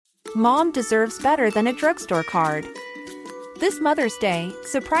Mom deserves better than a drugstore card. This Mother's Day,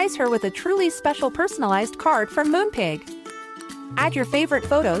 surprise her with a truly special personalized card from Moonpig. Add your favorite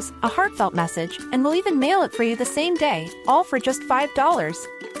photos, a heartfelt message, and we'll even mail it for you the same day, all for just $5.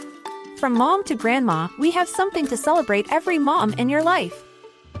 From mom to grandma, we have something to celebrate every mom in your life.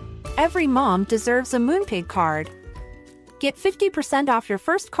 Every mom deserves a Moonpig card. Get 50% off your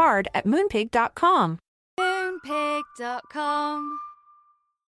first card at moonpig.com. Moonpig.com.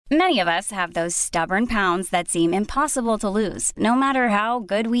 Many of us have those stubborn pounds that seem impossible to lose, no matter how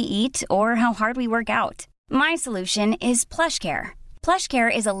good we eat or how hard we work out. My solution is PlushCare.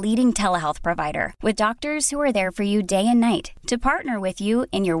 PlushCare is a leading telehealth provider with doctors who are there for you day and night to partner with you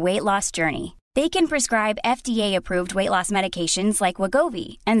in your weight loss journey. They can prescribe FDA-approved weight loss medications like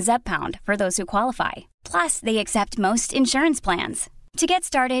Wegovy and Zepbound for those who qualify. Plus, they accept most insurance plans. To get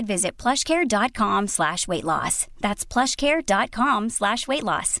started, visit plushcare.com/weightloss. That's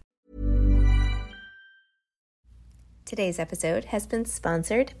plushcare.com/weightloss. Today's episode has been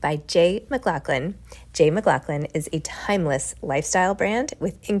sponsored by J. McLaughlin. J. McLaughlin is a timeless lifestyle brand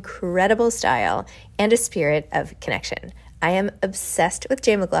with incredible style and a spirit of connection. I am obsessed with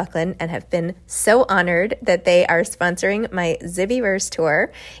J. McLaughlin and have been so honored that they are sponsoring my Zibbyverse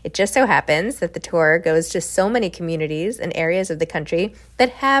tour. It just so happens that the tour goes to so many communities and areas of the country that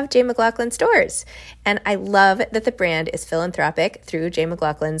have J. McLaughlin stores. And I love that the brand is philanthropic through J.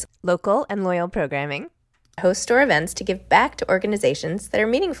 McLaughlin's local and loyal programming. Host store events to give back to organizations that are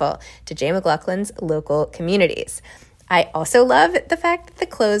meaningful to J. McLaughlin's local communities. I also love the fact that the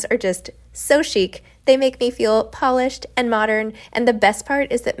clothes are just so chic. They make me feel polished and modern, and the best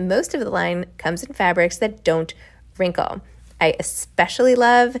part is that most of the line comes in fabrics that don't wrinkle. I especially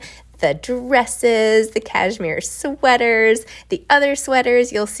love the dresses, the cashmere sweaters, the other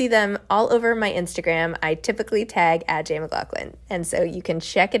sweaters. You'll see them all over my Instagram. I typically tag @JMcLaughlin, and so you can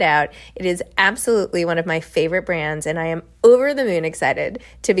check it out. It is absolutely one of my favorite brands, and I am over the moon excited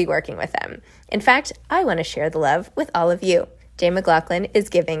to be working with them. In fact, I want to share the love with all of you. J. McLaughlin is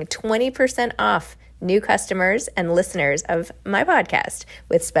giving 20% off new customers and listeners of my podcast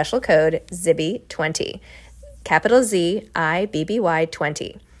with special code ZIBBY20, capital ZIBBY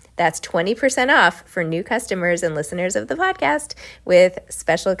 20. That's 20% off for new customers and listeners of the podcast with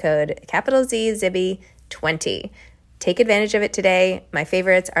special code capital Z ZIBBY20. Take advantage of it today. My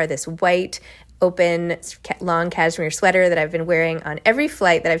favorites are this white, open, long cashmere sweater that I've been wearing on every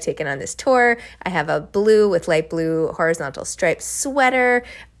flight that I've taken on this tour. I have a blue with light blue horizontal striped sweater,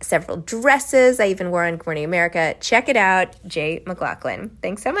 several dresses I even wore on Good Morning America. Check it out, J. McLaughlin.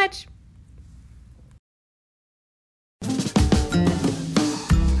 Thanks so much.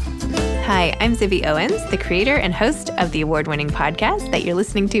 Hi, I'm Zibby Owens, the creator and host of the award-winning podcast that you're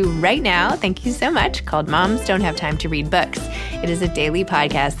listening to right now. Thank you so much, called Moms Don't Have Time to Read Books. It is a daily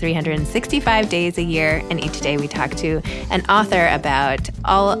podcast, 365 days a year, and each day we talk to an author about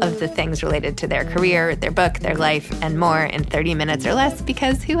all of the things related to their career, their book, their life, and more in 30 minutes or less,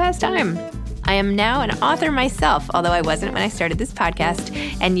 because who has time? I am now an author myself, although I wasn't when I started this podcast,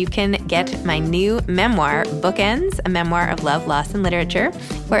 and you can get my new memoir, Bookends, a memoir of love, loss, and literature,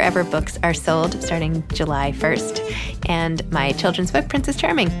 wherever books are sold starting July 1st, and my children's book, Princess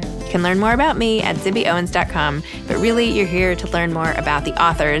Charming. You can learn more about me at zibbyowens.com, but really you're here to learn more about the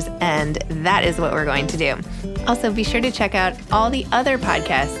authors, and that is what we're going to do. Also, be sure to check out all the other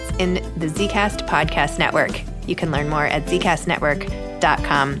podcasts in the Zcast Podcast Network. You can learn more at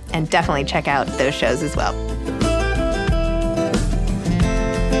zcastnetwork.com and definitely check out those shows as well.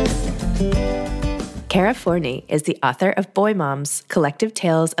 Cara Forney is the author of Boy Moms, Collective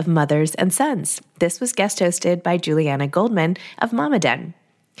Tales of Mothers and Sons. This was guest hosted by Juliana Goldman of Mama Den.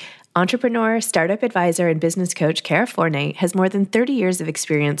 Entrepreneur, startup advisor, and business coach Cara Forney has more than 30 years of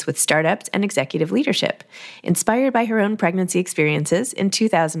experience with startups and executive leadership. Inspired by her own pregnancy experiences, in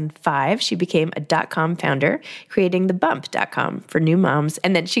 2005, she became a .com founder, creating thebump.com for new moms,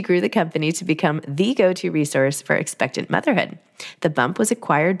 and then she grew the company to become the go-to resource for expectant motherhood. The Bump was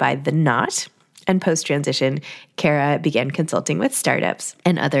acquired by The Knot, and post-transition, Cara began consulting with startups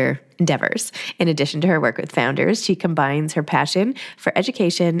and other endeavors. In addition to her work with founders, she combines her passion for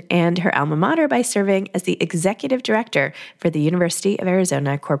education and her alma mater by serving as the executive director for the University of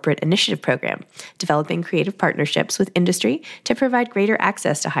Arizona Corporate Initiative Program, developing creative partnerships with industry to provide greater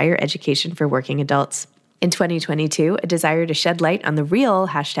access to higher education for working adults. In 2022, a desire to shed light on the real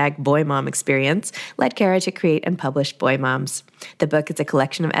 #BoyMom experience led Cara to create and publish Boy Moms. The book is a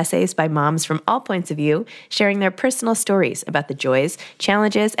collection of essays by moms from all points of view, sharing their personal stories about the joys,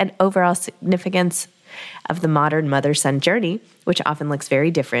 challenges, and overall significance of the modern mother-son journey, which often looks very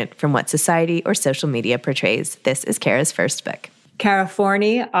different from what society or social media portrays. This is Cara's first book. Cara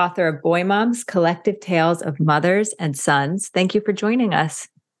Forney, author of Boy Moms, Collective Tales of Mothers and Sons. Thank you for joining us.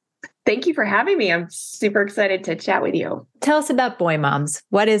 Thank you for having me. I'm super excited to chat with you. Tell us about Boy Moms.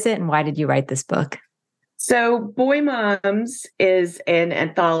 What is it and why did you write this book? So Boy Moms is an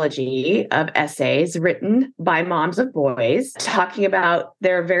anthology of essays written by moms of boys, talking about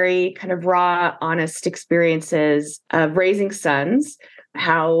their very kind of raw, honest experiences of raising sons,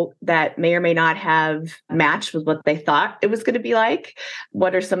 how that may or may not have matched with what they thought it was going to be like.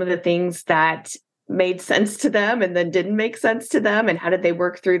 What are some of the things that made sense to them and then didn't make sense to them? And how did they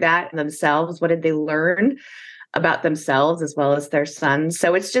work through that themselves? What did they learn about themselves as well as their sons?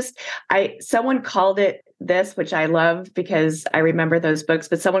 So it's just, someone called it this, which I love because I remember those books,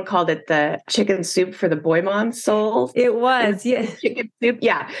 but someone called it the chicken soup for the boy mom soul. It was, yeah. Chicken soup.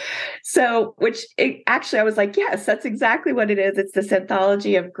 Yeah. So, actually, I was like, yes, that's exactly what it is. It's this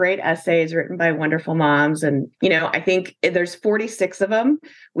anthology of great essays written by wonderful moms. And, I think there's 46 of them.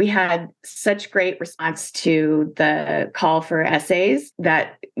 We had such great response to the call for essays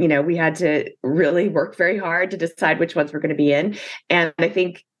that, we had to really work very hard to decide which ones we're going to be in. And I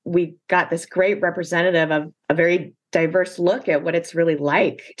think we got this great representative of a very diverse look at what it's really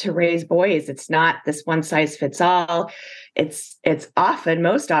like to raise boys. It's not this one size fits all. It's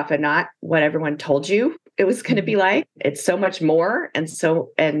most often not what everyone told you it was going to be like. It's so much more.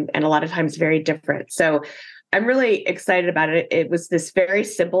 And a lot of times very different. So I'm really excited about it. It was this very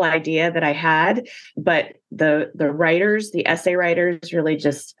simple idea that I had, but the essay writers really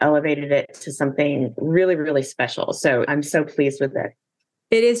just elevated it to something really, really special. So I'm so pleased with it.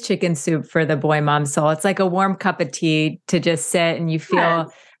 It is chicken soup for the boy mom soul. It's like a warm cup of tea to just sit and you feel, yes.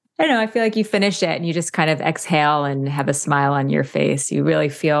 I don't know, I feel like you finish it and you just kind of exhale and have a smile on your face. You really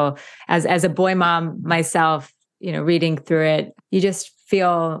feel, as a boy mom myself, reading through it, you just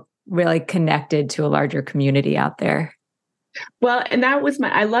feel really connected to a larger community out there. Well, and that was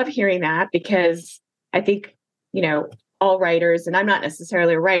I love hearing that because I think, all writers, and I'm not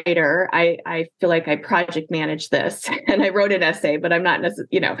necessarily a writer. I feel like I project manage this and I wrote an essay, but I'm not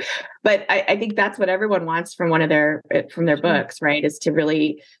necessarily, but I think that's what everyone wants from their books, right? Is to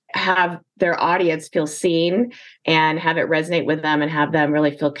really have their audience feel seen and have it resonate with them and have them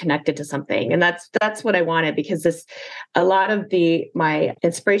really feel connected to something. And that's what I wanted, because a lot of my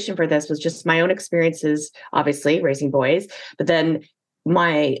inspiration for this was just my own experiences, obviously raising boys, but then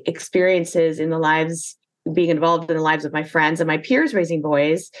my experiences being involved in the lives of my friends and my peers raising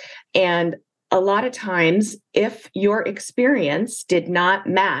boys. And a lot of times, if your experience did not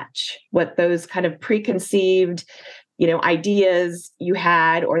match what those kind of preconceived, ideas you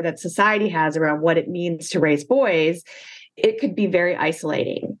had or that society has around what it means to raise boys, it could be very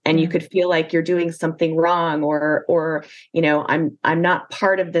isolating and you could feel like you're doing something wrong or I'm not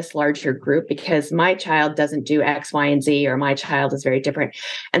part of this larger group because my child doesn't do X, Y, and Z, or my child is very different.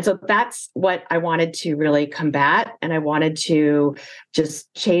 And so that's what I wanted to really combat. And I wanted to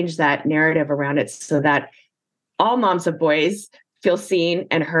just change that narrative around it so that all moms of boys feel seen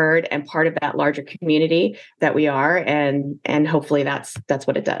and heard and part of that larger community that we are. And hopefully that's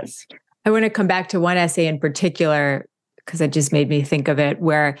what it does. I want to come back to one essay in particular, because it just made me think of it,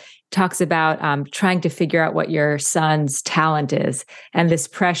 where it talks about trying to figure out what your son's talent is and this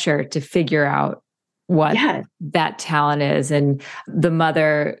pressure to figure out what that talent is. And the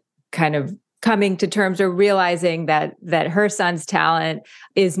mother kind of coming to terms or realizing that her son's talent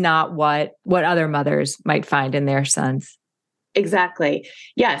is not what other mothers might find in their sons. Exactly.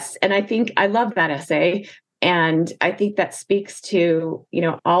 Yes. And I think I love that essay. And I think that speaks to,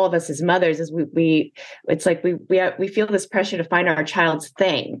 all of us as mothers, as it's like we feel this pressure to find our child's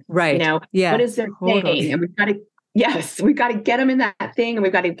thing, right? What is their thing? And we've got to get them in that thing, and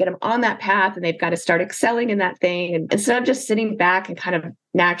we've got to get them on that path, and they've got to start excelling in that thing. And instead of just sitting back and kind of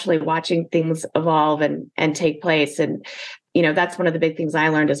naturally watching things evolve and take place. And, that's one of the big things I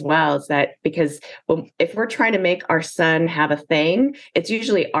learned as well, is that because if we're trying to make our son have a thing, it's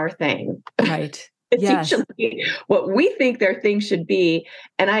usually our thing. Right. It's usually what we think their thing should be.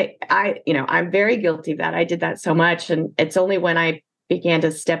 And I'm very guilty of that. I did that so much. And it's only when I began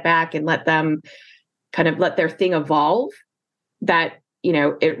to step back and let them kind of let their thing evolve that,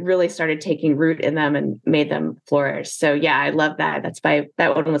 it really started taking root in them and made them flourish. So yeah, I love that.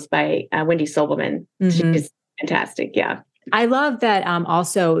 That one was by Wendy Sobelman. Mm-hmm. She's fantastic. Yeah. I love that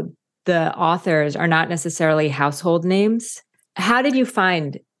also the authors are not necessarily household names. How did you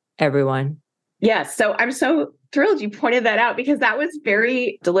find everyone? Yes. So I'm so thrilled you pointed that out, because that was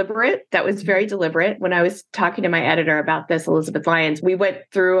very deliberate. When I was talking to my editor about this, Elizabeth Lyons, we went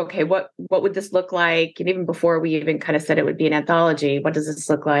through, okay, what would this look like? And even before we even kind of said it would be an anthology, what does this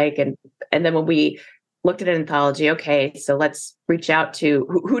look like? And then when we looked at an anthology. Okay, so let's reach out to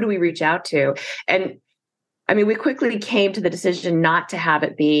who do we reach out to? And I mean, we quickly came to the decision not to have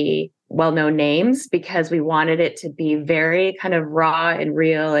it be well-known names because we wanted it to be very kind of raw and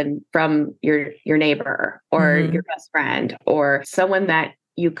real and from your neighbor or your best friend or someone that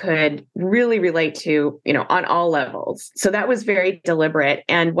you could really relate to, on all levels. So that was very deliberate.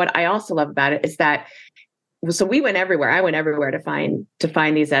 And what I also love about it is that, so we went everywhere. I went everywhere to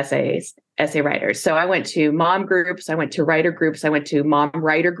find these essay writers. So I went to mom groups, I went to writer groups, I went to mom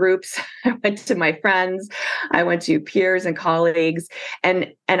writer groups, I went to my friends, I went to peers and colleagues. And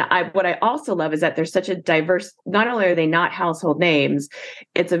what I also love is that there's such a diverse, not only are they not household names,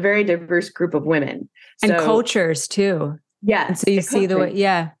 it's a very diverse group of women. And cultures too. Yeah. And so you see the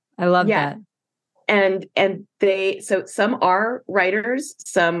way, I love that. And so some are writers,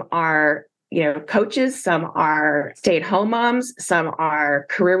 some are coaches, some are stay-at-home moms, some are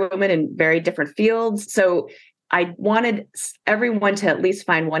career women in very different fields. So I wanted everyone to at least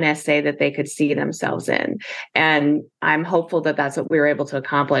find one essay that they could see themselves in. And I'm hopeful that that's what we were able to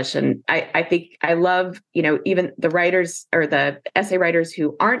accomplish. And I think I love, even the writers or the essay writers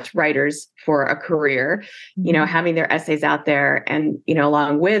who aren't writers for a career, having their essays out there and,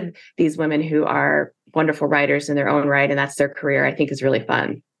 along with these women who are wonderful writers in their own right, and that's their career, I think is really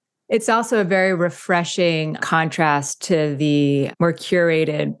fun. It's also a very refreshing contrast to the more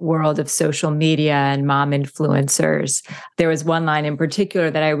curated world of social media and mom influencers. There was one line in particular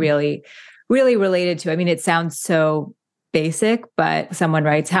that I really, really related to. I mean, it sounds so basic, but someone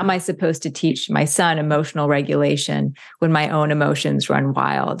writes, how am I supposed to teach my son emotional regulation when my own emotions run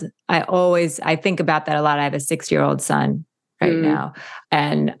wild? I think about that a lot. I have a 6-year-old son right now,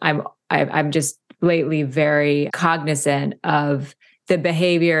 and I'm just lately very cognizant of the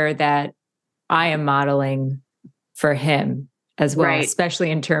behavior that I am modeling for him as well,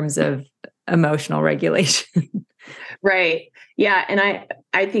 especially in terms of emotional regulation. Right. Yeah. And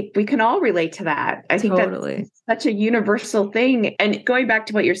I think we can all relate to that. I think that's such a universal thing. And going back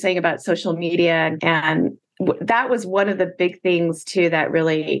to what you're saying about social media, and that was one of the big things too, that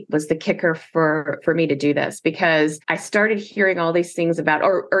really was the kicker for me to do this, because I started hearing all these things about,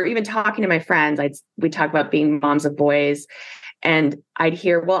 or even talking to my friends, we talk about being moms of boys. And I'd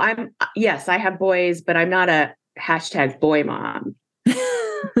hear, well, I have boys, but I'm not a #boy mom.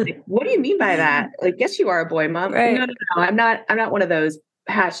 Like, what do you mean by that? Like, yes, you are a boy mom. Right. No, I'm not one of those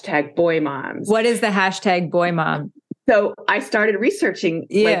 #boy moms. What is the #boy mom? So I started researching.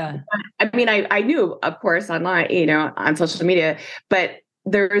 Yeah. I knew, of course, online, on social media, but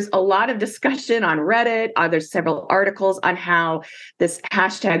there's a lot of discussion on Reddit. There's several articles on how this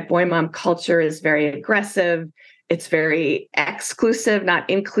 #boy mom culture is very aggressive. It's very exclusive, not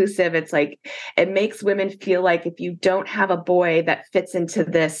inclusive. It's like, it makes women feel like if you don't have a boy that fits into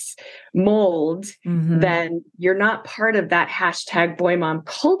this mold, then you're not part of that #boy mom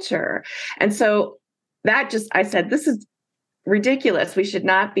culture. And so I said, this is ridiculous. We should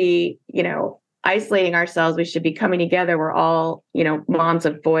not be, isolating ourselves. We should be coming together. We're all, moms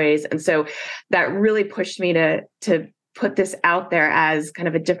of boys. And so that really pushed me to put this out there as kind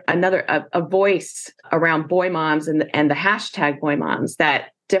of a voice around boy moms and the #boy moms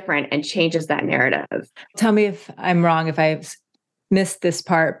that different and changes that narrative. Tell me if I'm wrong, if I've missed this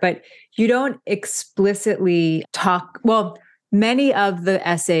part, but you don't explicitly talk. Well, many of the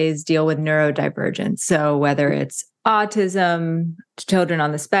essays deal with neurodivergence. So whether it's autism, children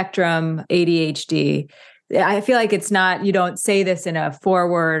on the spectrum, ADHD, I feel like it's not, you don't say this in a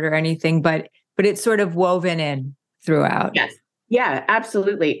foreword or anything, but it's sort of woven in throughout. Yes. Yeah,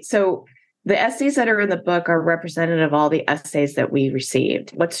 absolutely. So the essays that are in the book are representative of all the essays that we received.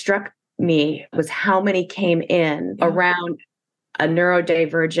 What struck me was how many came in around a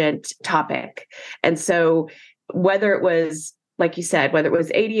neurodivergent topic. And so whether it was, like you said, whether it was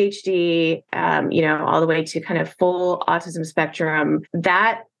ADHD, all the way to kind of full autism spectrum,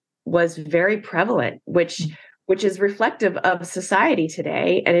 that was very prevalent, which is reflective of society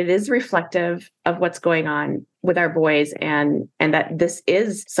today. And it is reflective of what's going on with our boys, and that this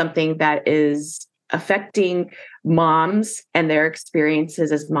is something that is affecting moms and their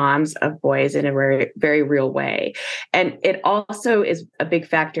experiences as moms of boys in a very, very real way. And it also is a big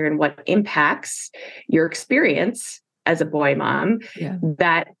factor in what impacts your experience as a boy mom,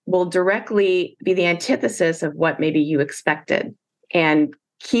 that will directly be the antithesis of what maybe you expected, and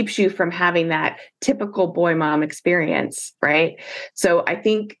keeps you from having that typical boy mom experience, right? So I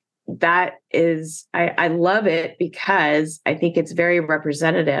think that is, I love it because I think it's very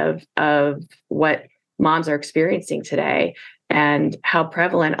representative of what moms are experiencing today and how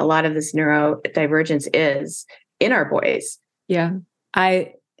prevalent a lot of this neurodivergence is in our boys. Yeah.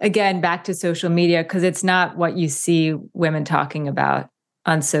 I again, back to social media, because it's not what you see women talking about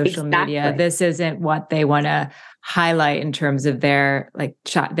on social media. This isn't what they want to highlight in terms of their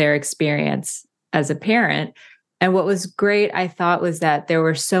their experience as a parent. And what was great, I thought, was that there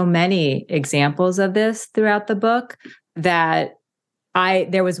were so many examples of this throughout the book that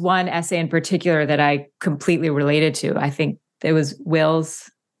there was one essay in particular that I completely related to. I think it was Will's,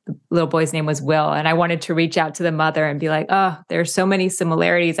 the little boy's name was Will. And I wanted to reach out to the mother and be like, oh, there are so many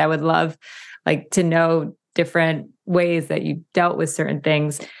similarities. I would love to know different ways that you dealt with certain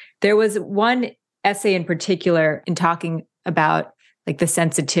things. There was one essay in particular in talking about the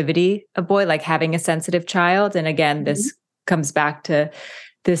sensitivity of boy, having a sensitive child. And again, this comes back to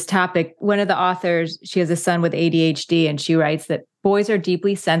this topic. One of the authors, she has a son with ADHD, and she writes that boys are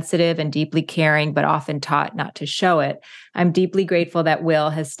deeply sensitive and deeply caring, but often taught not to show it. I'm deeply grateful that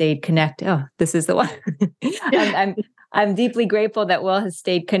Will has stayed connected. Oh, this is the one. I'm deeply grateful that Will has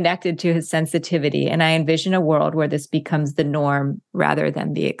stayed connected to his sensitivity, and I envision a world where this becomes the norm rather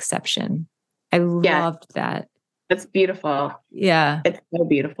than the exception. I loved that. That's beautiful. Yeah. It's so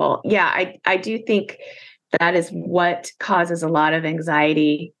beautiful. Yeah, I do think that is what causes a lot of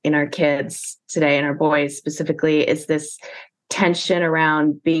anxiety in our kids today, and our boys specifically, is this tension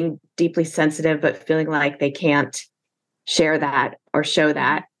around being deeply sensitive, but feeling like they can't share that or show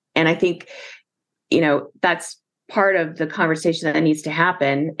that. And I think, that's part of the conversation that needs to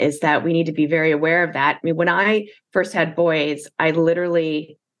happen, is that we need to be very aware of that. I mean, when I first had boys, I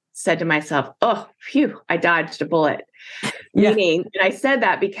literally said to myself, oh, phew, I dodged a bullet. Yeah. Meaning, and I said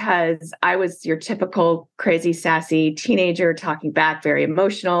that because I was your typical crazy, sassy teenager talking back, very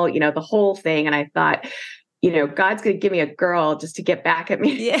emotional, the whole thing. And I thought, God's going to give me a girl just to get back at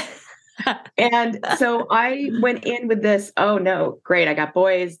me. Yeah. And so I went in with this, oh no, great. I got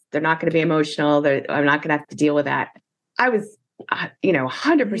boys. They're not going to be emotional. I'm not going to have to deal with that. I was,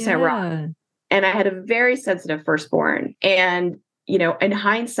 100% wrong. And I had a very sensitive firstborn. And, in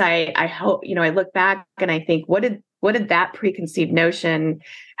hindsight, I hope, I look back and I think, what did that preconceived notion,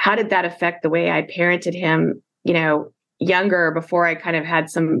 how did that affect the way I parented him, younger, before I kind of had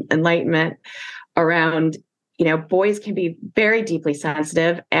some enlightenment around, boys can be very deeply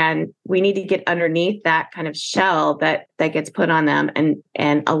sensitive, and we need to get underneath that kind of shell that gets put on them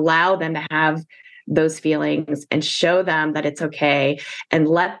and allow them to have those feelings and show them that it's okay, and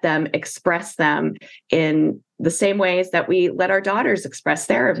let them express them in the same ways that we let our daughters express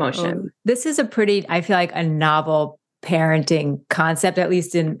their emotion. This is I feel like a novel parenting concept, at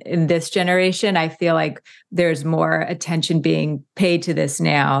least in this generation. I feel like there's more attention being paid to this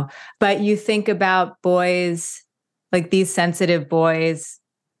now. But you think about boys, these sensitive boys,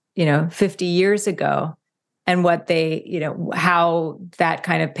 50 years ago, and what they, how that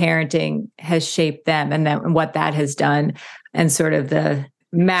kind of parenting has shaped them, and then what that has done, and sort of the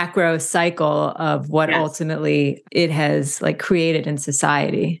macro cycle of what ultimately it has created in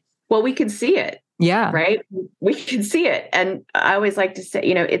society. Well, we can see it. Yeah. Right. We can see it. And I always like to say,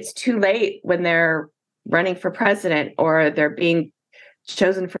 it's too late when they're running for president, or they're being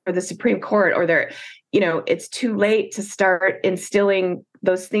chosen for the Supreme Court, or they're, it's too late to start instilling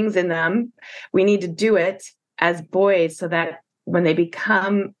those things in them. We need to do it as boys, so that when they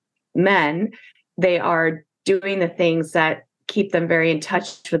become men, they are doing the things that keep them very in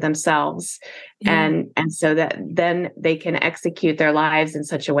touch with themselves. And so that then they can execute their lives in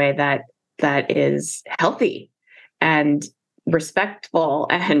such a way that is healthy and respectful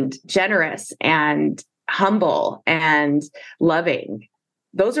and generous and humble and loving.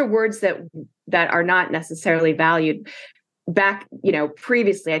 Those are words that are not necessarily valued back,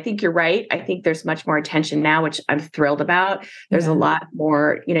 previously. I think you're right. I think there's much more attention now, which I'm thrilled about. There's a lot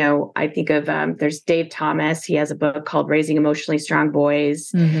more, I think of, there's Dave Thomas. He has a book called Raising Emotionally Strong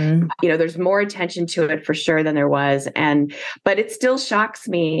Boys. Mm-hmm. There's more attention to it for sure than there was. But it still shocks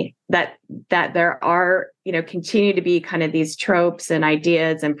me that there are, continue to be kind of these tropes and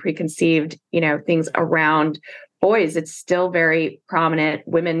ideas and preconceived, things around boys. It's still very prominent.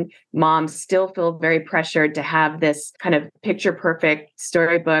 Women, moms still feel very pressured to have this kind of picture perfect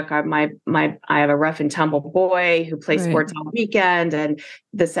storybook. I have a rough and tumble boy who plays sports all weekend, and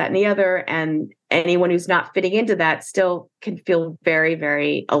this, that, and the other. And anyone who's not fitting into that still can feel very,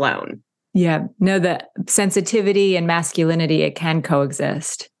 very alone. Yeah. No, the sensitivity and masculinity, it can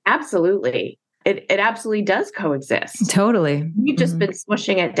coexist. Absolutely. It absolutely does coexist. Totally. You've just been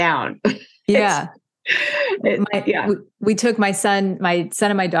smushing it down. Yeah. We took my son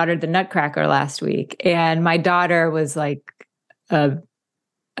and my daughter to the Nutcracker last week, and my daughter was like a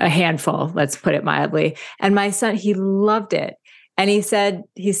handful, let's put it mildly. And my son, he loved it. And he said,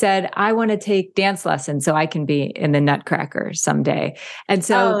 I want to take dance lessons so I can be in the Nutcracker someday. And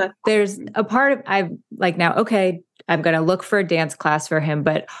so there's a part of, I'm like, now, okay, I'm going to look for a dance class for him,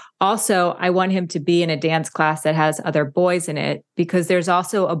 but also I want him to be in a dance class that has other boys in it, because there's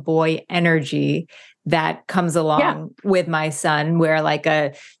also a boy energy that comes along with my son, where like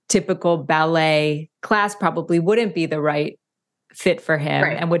a typical ballet class probably wouldn't be the right fit for him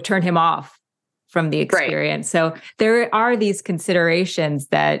and would turn him off from the experience. So there are these considerations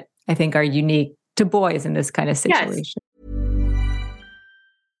that I think are unique to boys in this kind of situation. Yes.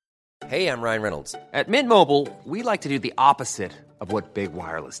 Hey, I'm Ryan Reynolds. At Mint Mobile, we like to do the opposite of what Big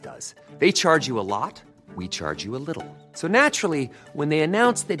Wireless does. They charge you a lot, we charge you a little. So naturally, when they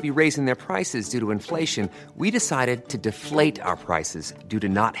announced they'd be raising their prices due to inflation, we decided to deflate our prices due to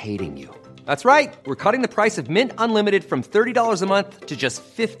not hating you. That's right. We're cutting the price of Mint Unlimited from $30 a month to just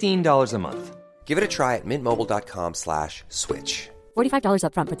 $15 a month. Give it a try at mintmobile.com/switch. $45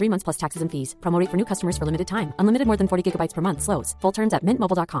 up front for 3 months plus taxes and fees. Promo rate for new customers for limited time. Unlimited more than 40 gigabytes per month. Slows full terms at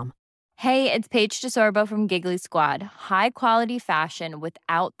mintmobile.com. Hey, it's Paige DeSorbo from Giggly Squad. High quality fashion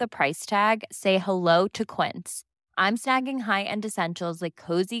without the price tag. Say hello to Quince. I'm snagging high-end essentials like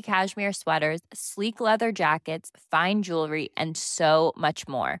cozy cashmere sweaters, sleek leather jackets, fine jewelry, and so much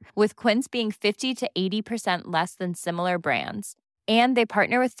more. With Quince being 50 to 80% less than similar brands. And they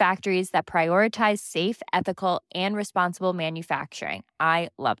partner with factories that prioritize safe, ethical, and responsible manufacturing. I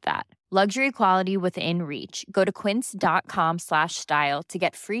love that. Luxury quality within reach. Go to quince.com/style to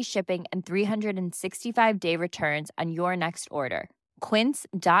get free shipping and 365-day returns on your next order.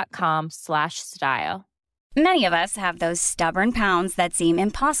 Quince.com/style. Many of us have those stubborn pounds that seem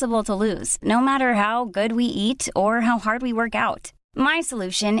impossible to lose, no matter how good we eat or how hard we work out. My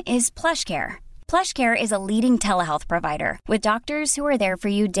solution is PlushCare. PlushCare is a leading telehealth provider with doctors who are there for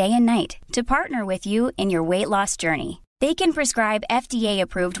you day and night to partner with you in your weight loss journey. They can prescribe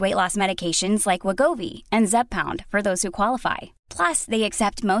FDA-approved weight loss medications like Wegovy and Zepbound for those who qualify. Plus, they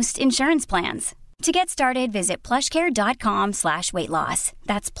accept most insurance plans. To get started, visit plushcare.com/weightloss.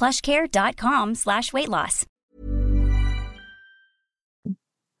 That's plushcare.com/weightloss.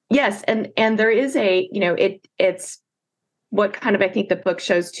 Yes. And there is it's what kind of, I think the book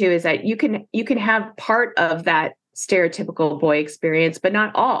shows too, is that you can have part of that stereotypical boy experience, but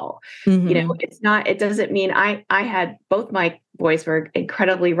not all. Mm-hmm. It doesn't mean I had both my boys were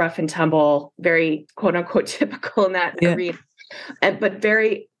incredibly rough and tumble, very quote unquote typical in that arena, but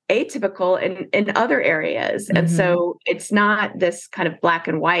very atypical in other areas. Mm-hmm. And so it's not this kind of black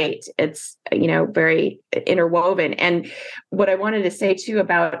and white, it's, very interwoven. And what I wanted to say too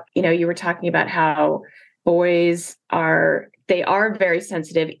about, you were talking about how boys are very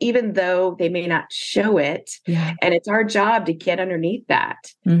sensitive, even though they may not show it. Yeah. And it's our job to get underneath that,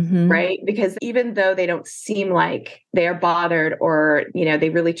 right? Because even though they don't seem like they are bothered or, they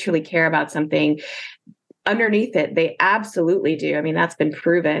really truly care about something, underneath it, they absolutely do. I mean, that's been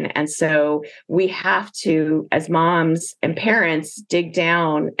proven. And so we have to, as moms and parents, dig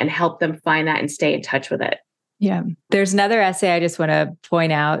down and help them find that and stay in touch with it. Yeah. There's another essay I just want to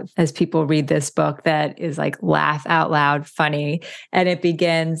point out as people read this book that is like laugh out loud funny. And it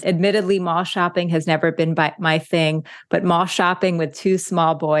begins, admittedly, mall shopping has never been my thing, but mall shopping with two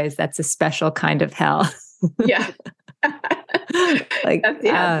small boys, that's a special kind of hell. Yeah.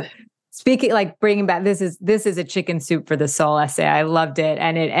 Speaking, like bringing back, this is a chicken soup for the soul essay. I loved it.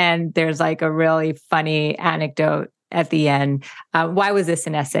 And there's like a really funny anecdote at the end. Why was this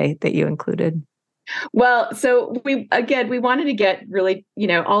an essay that you included? Well, so we wanted to get really,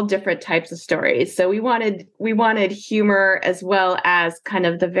 all different types of stories. So we wanted humor as well as kind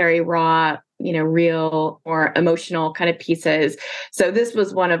of the very raw, real or emotional kind of pieces. So this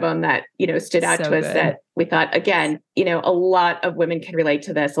was one of them that, stood out to us that we thought, again, a lot of women can relate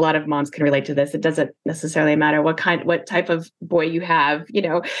to this. A lot of moms can relate to this. It doesn't necessarily matter what type of boy you have.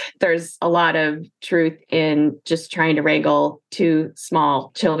 There's a lot of truth in just trying to wrangle two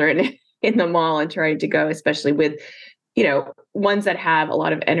small children in the mall and trying to go, especially with, ones that have a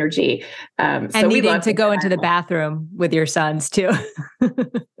lot of energy. And so needing to go into the bathroom with your sons too.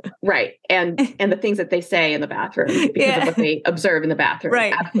 Right. And the things that they say in the bathroom because of what they observe in the bathroom.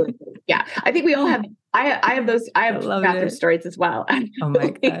 Right. Absolutely. Yeah. I think we all have, I have bathroom stories as well. Oh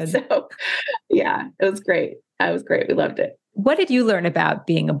my God. So yeah, it was great. It was great. We loved it. What did you learn about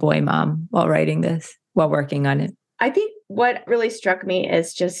being a boy mom while writing this, while working on it? I think what really struck me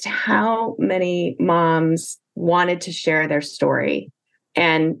is just how many moms wanted to share their story.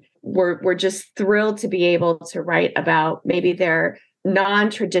 And we're just thrilled to be able to write about maybe their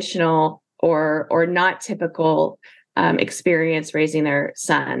non-traditional or not typical experience raising their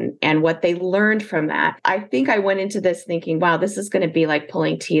son and what they learned from that. I think I went into this thinking, wow, this is going to be like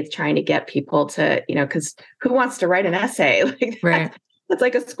pulling teeth trying to get people to, because who wants to write an essay? Like Right. that's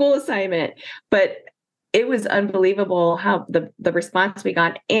like a school assignment. But it was unbelievable how the response we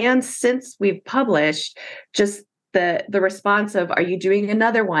got. And since we've published, just the response of, are you doing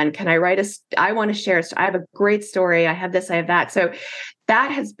another one? Can I write I want to share, I have a great story. I have this, I have that. So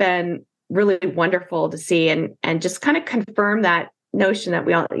that has been really wonderful to see and just kind of confirm that notion that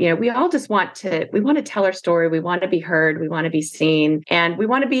we all just want to tell our story. We want to be heard. We want to be seen, and we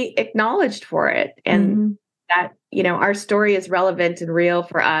want to be acknowledged for it. And that, our story is relevant and real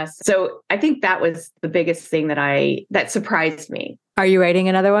for us. So I think that was the biggest thing that surprised me. Are you writing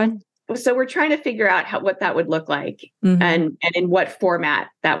another one? So we're trying to figure out what that would look like and in what format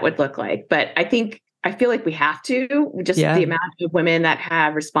that would look like. But I feel like we have to, the amount of women that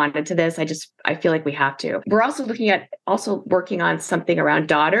have responded to this. I feel like we have to. We're also working on something around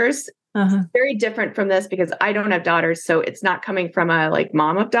daughters. Very different from this because I don't have daughters. So it's not coming from a like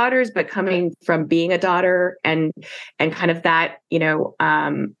mom of daughters, but coming from being a daughter and kind of that,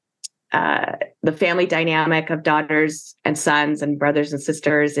 the family dynamic of daughters and sons and brothers and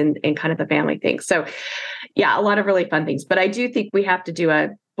sisters and kind of the family thing. So yeah, a lot of really fun things. But I do think we have to do a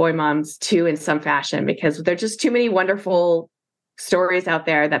Boy Moms too in some fashion because there's just too many wonderful stories out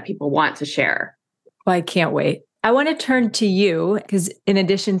there that people want to share. Well, I can't wait. I want to turn to you because in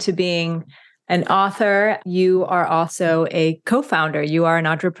addition to being an author, you are also a co-founder. You are an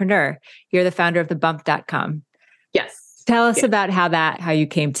entrepreneur. You're the founder of thebump.com. Yes. Tell us about how you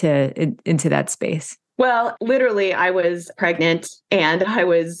came into that space. Well, literally, I was pregnant and I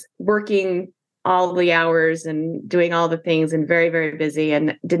was working all the hours and doing all the things and very, very busy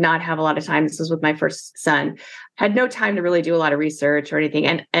and did not have a lot of time. This was with my first son. Had no time to really do a lot of research or anything.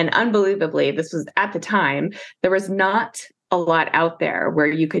 And unbelievably, this was at the time, there was not a lot out there where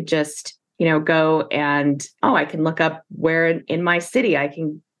you could just, go and, I can look up where in my city I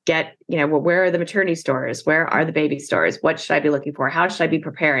can get, where are the maternity stores? Where are the baby stores? What should I be looking for? How should I be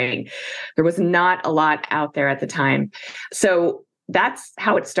preparing? There was not a lot out there at the time. So that's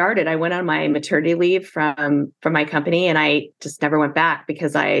how it started. I went on my maternity leave from my company and I just never went back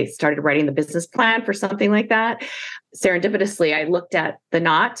because I started writing the business plan for something like that. Serendipitously, I looked at The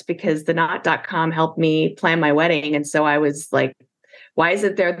Knot because theknot.com helped me plan my wedding. And so I was like, why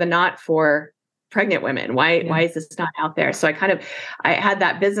isn't there The Knot for pregnant women? Why is this not out there? So I had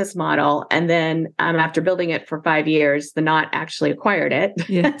that business model. And then after building it for 5 years, The Knot actually acquired it,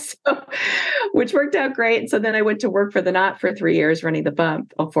 which worked out great. And so then I went to work for The Knot for 3 years, running The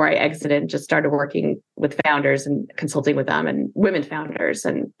Bump before I exited and just started working with founders and consulting with them and women founders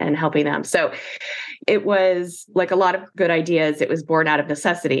and helping them. So it was like a lot of good ideas. It was born out of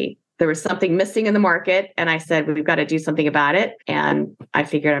necessity. There was something missing in the market. And I said, we've got to do something about it. And I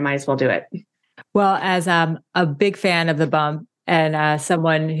figured I might as well do it. Well, as a big fan of The Bump and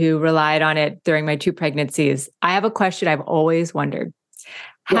someone who relied on it during my 2 pregnancies, I have a question I've always wondered.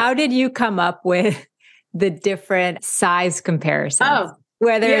 How did you come up with the different size comparisons?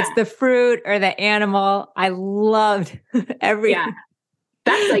 Whether it's the fruit or the animal, I loved everything. Yeah.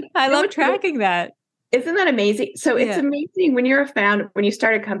 That's like, I love tracking that. Isn't that amazing? So it's amazing when you're a founder, when you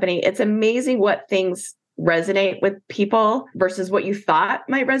start a company, it's amazing what things resonate with people versus what you thought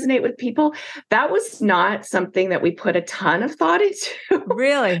might resonate with people. That was not something that we put a ton of thought into.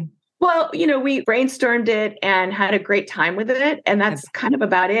 Really? Well, we brainstormed it and had a great time with it. And that's kind of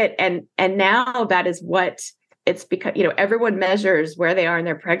about it. And now that is what it's become, everyone measures where they are in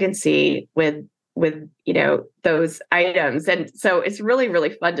their pregnancy with those items. And so it's really,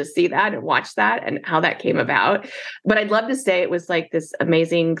 really fun to see that and watch that and how that came about. But I'd love to say it was like this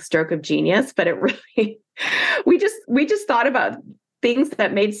amazing stroke of genius, but it really, we just thought about things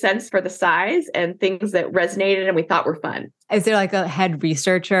that made sense for the size and things that resonated and we thought were fun. Is there like a head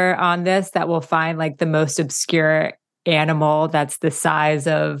researcher on this that will find like the most obscure animal that's the size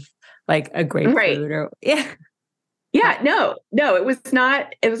of like a grapefruit or Yeah, no, it was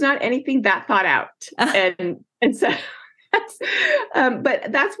not anything that thought out. And so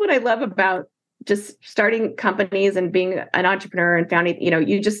but that's what I love about just starting companies and being an entrepreneur and founding,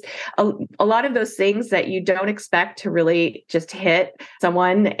 you just, a lot of those things that you don't expect to really just hit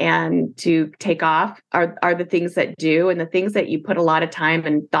someone and to take off are the things that do, and the things that you put a lot of time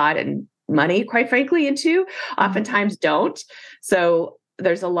and thought and money, quite frankly, into oftentimes don't. So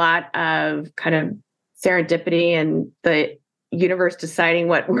there's a lot of kind of serendipity and the universe deciding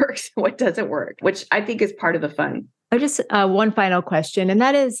what works, what doesn't work, which I think is part of the fun. Just one final question, and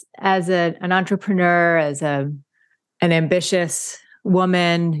that is, as an entrepreneur, as an ambitious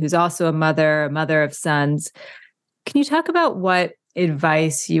woman who's also a mother of sons, Can you talk about what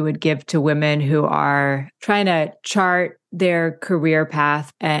advice you would give to women who are trying to chart their career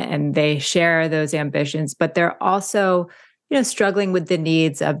path and they share those ambitions, but they're also, struggling with the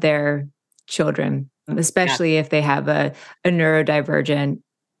needs of their children, especially if they have a neurodivergent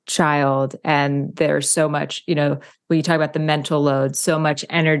child and there's so much, when you talk about the mental load, so much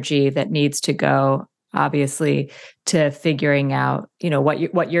energy that needs to go, obviously, to figuring out,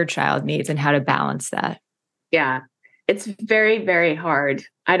 what your child needs and how to balance that. Yeah. It's very, very hard.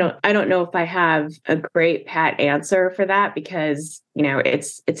 I don't know if I have a great pat answer for that because,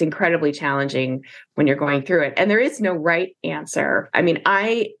 it's incredibly challenging when you're going through it. And there is no right answer. I mean,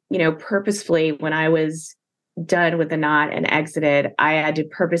 I purposefully, when I was done with the knot and exited, I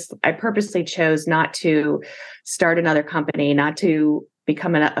purposely chose not to start another company, not to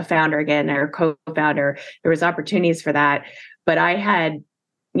become a founder again or co-founder. There was opportunities for that, but I had,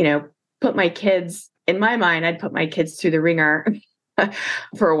 put my kids in my mind, I'd put my kids through the ringer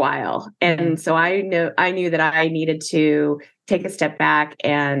for a while. And so I knew that I needed to take a step back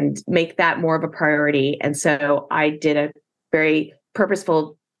and make that more of a priority. And so I did a very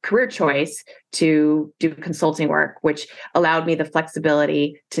purposeful career choice to do consulting work, which allowed me the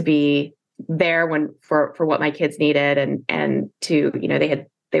flexibility to be there for what my kids needed and to,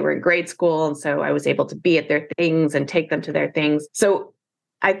 they were in grade school. And so I was able to be at their things and take them to their things. So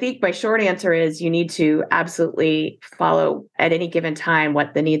I think my short answer is you need to absolutely follow at any given time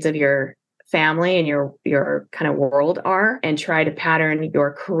what the needs of your family and your kind of world are and try to pattern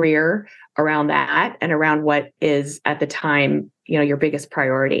your career around that and around what is at the time, your biggest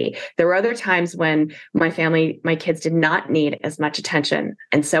priority. There were other times when my kids did not need as much attention.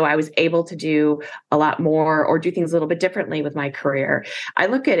 And so I was able to do a lot more or do things a little bit differently with my career. I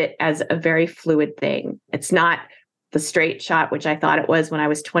look at it as a very fluid thing. It's not the straight shot, which I thought it was when I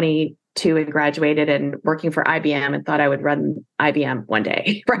was 22 and graduated and working for IBM and thought I would run IBM one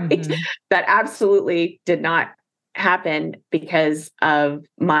day, right? Mm-hmm. That absolutely did not happen because of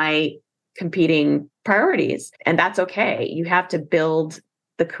my competing priorities. And that's okay. You have to build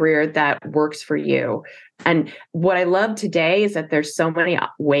the career that works for you. And what I love today is that there's so many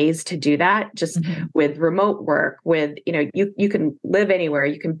ways to do that, just with remote work, with, you can live anywhere,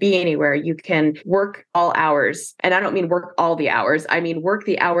 you can be anywhere, you can work all hours. And I don't mean work all the hours. I mean, work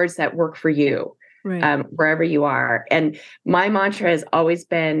the hours that work for you. Right. Wherever you are. And my mantra has always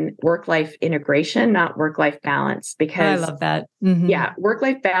been work-life integration, not work-life balance, because I love that.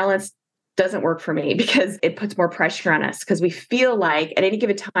 Work-life balance doesn't work for me because it puts more pressure on us because we feel like at any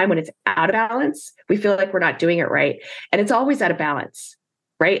given time when it's out of balance, we feel like we're not doing it right. And it's always out of balance,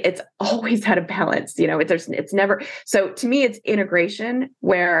 right? It's always out of balance. It's never. So to me, it's integration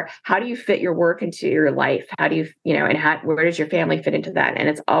where how do you fit your work into your life? How do you, where does your family fit into that? And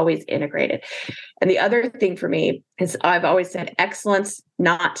it's always integrated. And the other thing for me is I've always said excellence,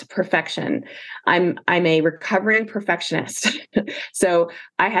 not perfection. I'm a recovering perfectionist. So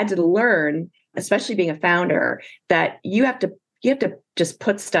I had to learn, especially being a founder, that you have to just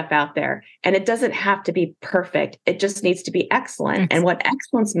put stuff out there and it doesn't have to be perfect. It just needs to be excellent. And what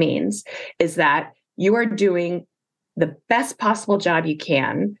excellence means is that you are doing the best possible job you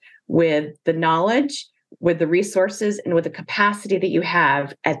can with the knowledge, with the resources, and with the capacity that you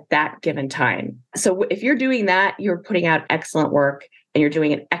have at that given time. So if you're doing that, you're putting out excellent work and you're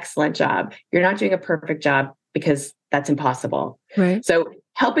doing an excellent job. You're not doing a perfect job because that's impossible. Right. So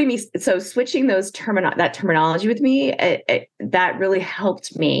switching that terminology with me, that really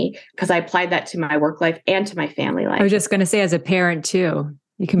helped me because I applied that to my work life and to my family life. I was just going to say, as a parent too,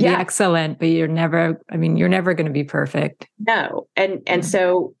 you can be excellent, but you're never going to be perfect. No. And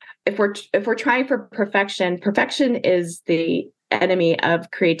so if we're trying for perfection is the enemy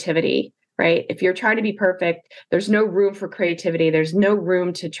of creativity, right? If you're trying to be perfect, there's no room for creativity. There's no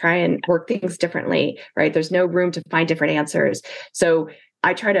room to try and work things differently, right? There's no room to find different answers. So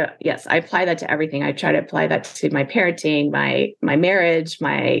I apply that to everything. I try to apply that to my parenting, my marriage,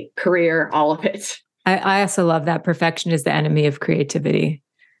 my career, all of it. I also love that perfection is the enemy of creativity.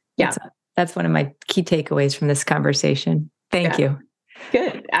 Yeah. That's one of my key takeaways from this conversation. Thank you.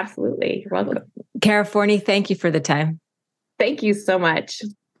 Good. Absolutely. You're welcome. Cara Forni, thank you for the time. Thank you so much.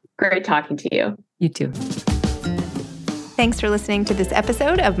 Great talking to you. You too. Thanks for listening to this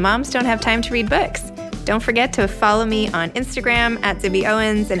episode of Moms Don't Have Time to Read Books. Don't forget to follow me on Instagram at Zibby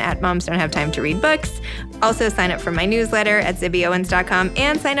Owens and at Moms Don't Have Time to Read Books. Also sign up for my newsletter at zibbyowens.com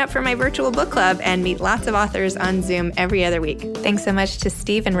and sign up for my virtual book club and meet lots of authors on Zoom every other week. Thanks so much to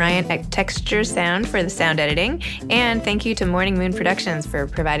Steve and Ryan at Texture Sound for the sound editing. And thank you to Morning Moon Productions for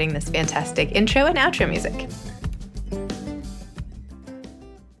providing this fantastic intro and outro music.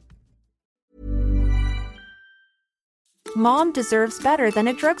 Mom deserves better than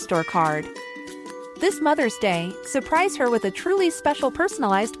a drugstore card. This Mother's Day, surprise her with a truly special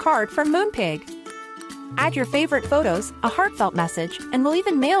personalized card from Moonpig. Add your favorite photos, a heartfelt message, and we'll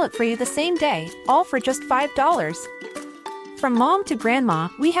even mail it for you the same day, all for just $5. From mom to grandma,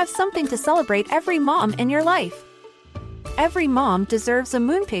 we have something to celebrate every mom in your life. Every mom deserves a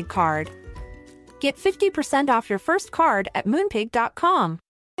Moonpig card. Get 50% off your first card at moonpig.com.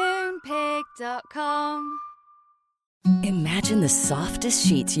 Moonpig.com. Imagine the softest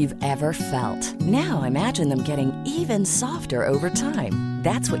sheets you've ever felt. Now imagine them getting even softer over time.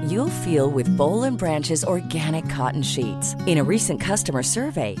 That's what you'll feel with Boll & Branch's organic cotton sheets. In a recent customer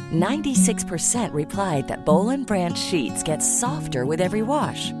survey, 96% replied that Boll & Branch sheets get softer with every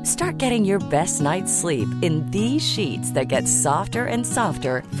wash. Start getting your best night's sleep in these sheets that get softer and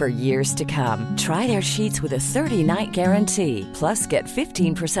softer for years to come. Try their sheets with a 30-night guarantee. Plus, get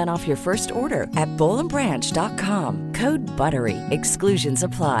 15% off your first order at bollandbranch.com. Code BUTTERY. Exclusions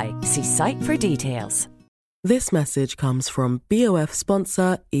apply. See site for details. This message comes from BOF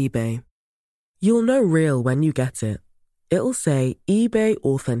sponsor eBay. You'll know real when you get it. It'll say eBay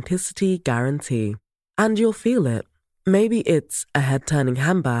Authenticity Guarantee. And you'll feel it. Maybe it's a head-turning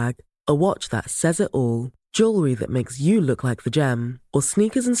handbag, a watch that says it all, jewelry that makes you look like the gem, or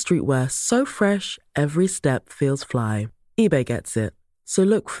sneakers and streetwear so fresh every step feels fly. eBay gets it. So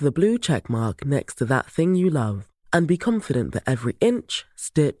look for the blue check mark next to that thing you love. And be confident that every inch,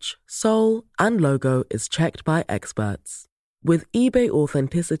 stitch, sole, and logo is checked by experts. With eBay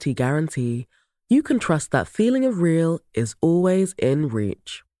Authenticity Guarantee, you can trust that feeling of real is always in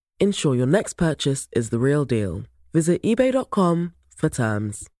reach. Ensure your next purchase is the real deal. Visit ebay.com for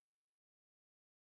terms.